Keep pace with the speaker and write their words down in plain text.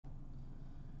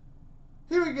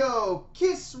Here we go.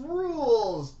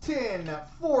 KissRules tin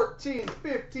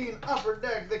 1415 Upper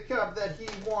Deck, the cup that he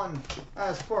won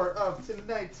as part of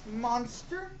tonight's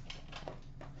monster.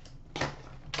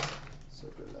 So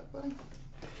good luck, buddy.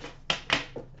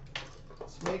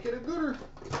 Let's make it a gooder.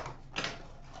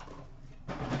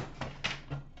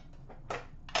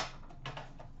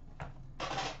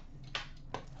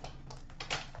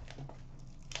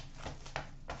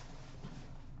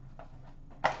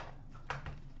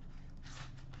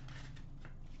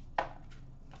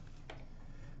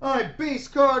 All right, base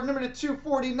card number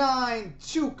 249,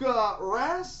 Tuukka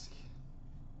Rask.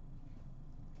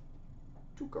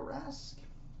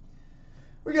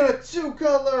 We got a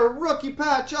two-color rookie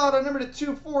patch auto number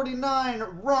 249,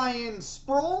 Ryan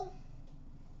Sproul.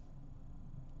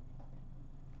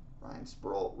 Ryan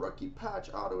Sproul, rookie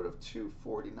patch auto of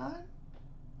 249.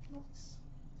 Nice.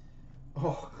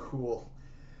 Oh, cool.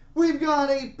 We've got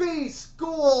a base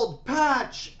gold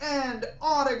patch and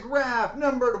autograph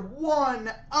numbered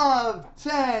 1 of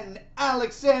 10,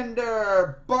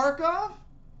 Alexander Barkov.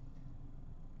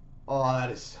 Oh,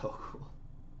 that is so cool.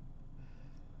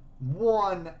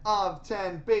 1 of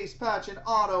 10 base patch and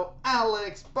auto,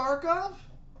 Alex Barkov.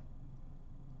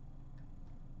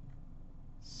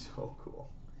 So cool.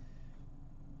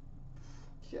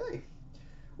 Okay.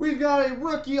 We've got a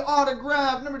rookie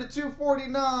autograph, number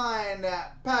 249,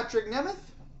 Patrick Nemeth.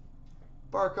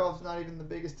 Barkov's not even the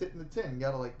biggest hit in the tin.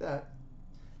 Gotta like that.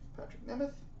 Patrick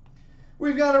Nemeth.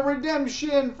 We've got a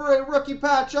redemption for a rookie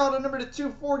patch auto, number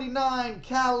 249,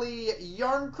 Calle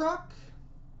Jarnkrok.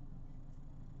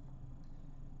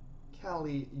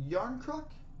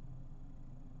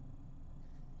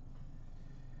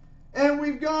 And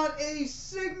we've got a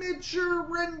signature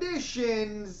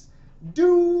renditions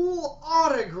dual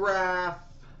autograph,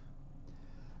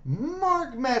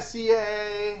 Mark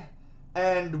Messier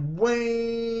and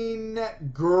Wayne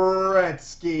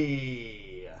Gretzky.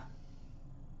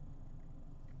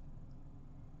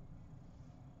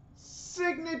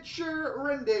 Signature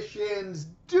renditions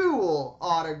dual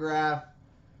autograph,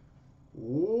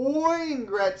 Wayne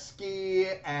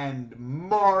Gretzky and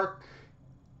Mark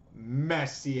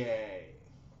Messier.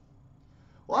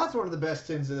 Well, that's one of the best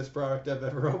tins of this product I've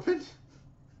ever opened.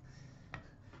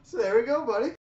 So there we go, buddy.